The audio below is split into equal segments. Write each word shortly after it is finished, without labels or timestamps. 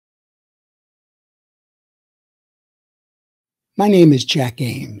My name is Jack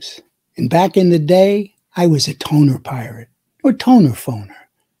Ames, and back in the day, I was a toner pirate, or toner phoner.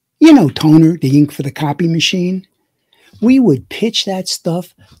 You know toner, the ink for the copy machine? We would pitch that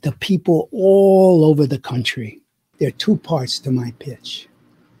stuff to people all over the country. There are two parts to my pitch.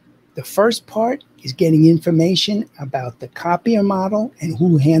 The first part is getting information about the copier model and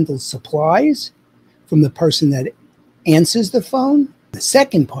who handles supplies from the person that answers the phone. The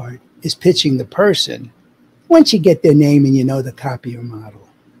second part is pitching the person once you get their name and you know the copier model.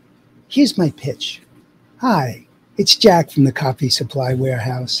 Here's my pitch. Hi, it's Jack from the Copy Supply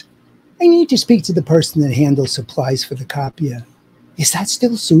Warehouse. I need to speak to the person that handles supplies for the copier. Is that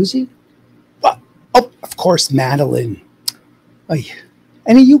still Susie? Well, oh, of course, Madeline. Oy.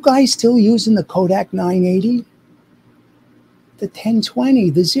 And are you guys still using the Kodak 980? The 1020,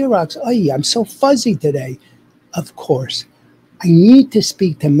 the Xerox. Oy, I'm so fuzzy today. Of course. I need to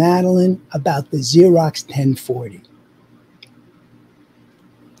speak to Madeline about the Xerox 1040.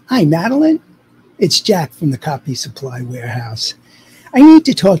 Hi, Madeline. It's Jack from the Copy Supply Warehouse. I need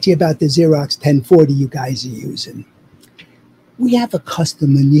to talk to you about the Xerox 1040 you guys are using. We have a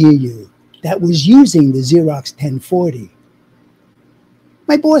customer near you that was using the Xerox 1040.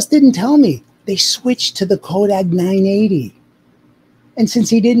 My boss didn't tell me. They switched to the Kodak 980. And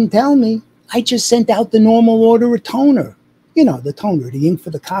since he didn't tell me, I just sent out the normal order of toner. You know, the toner, the ink for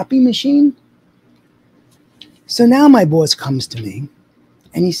the copy machine. So now my boss comes to me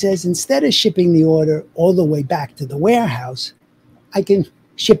and he says, instead of shipping the order all the way back to the warehouse, I can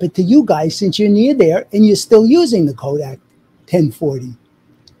ship it to you guys since you're near there and you're still using the Kodak 1040.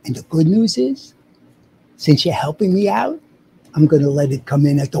 And the good news is, since you're helping me out, I'm going to let it come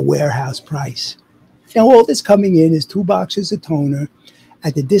in at the warehouse price. Now, all this coming in is 2 boxes of toner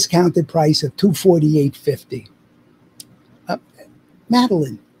at the discounted price of $248.50.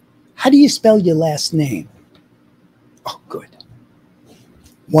 Madeline, how do you spell your last name? Oh, good.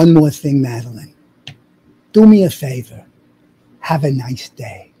 One more thing, Madeline. Do me a favor. Have a nice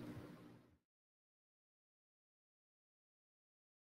day.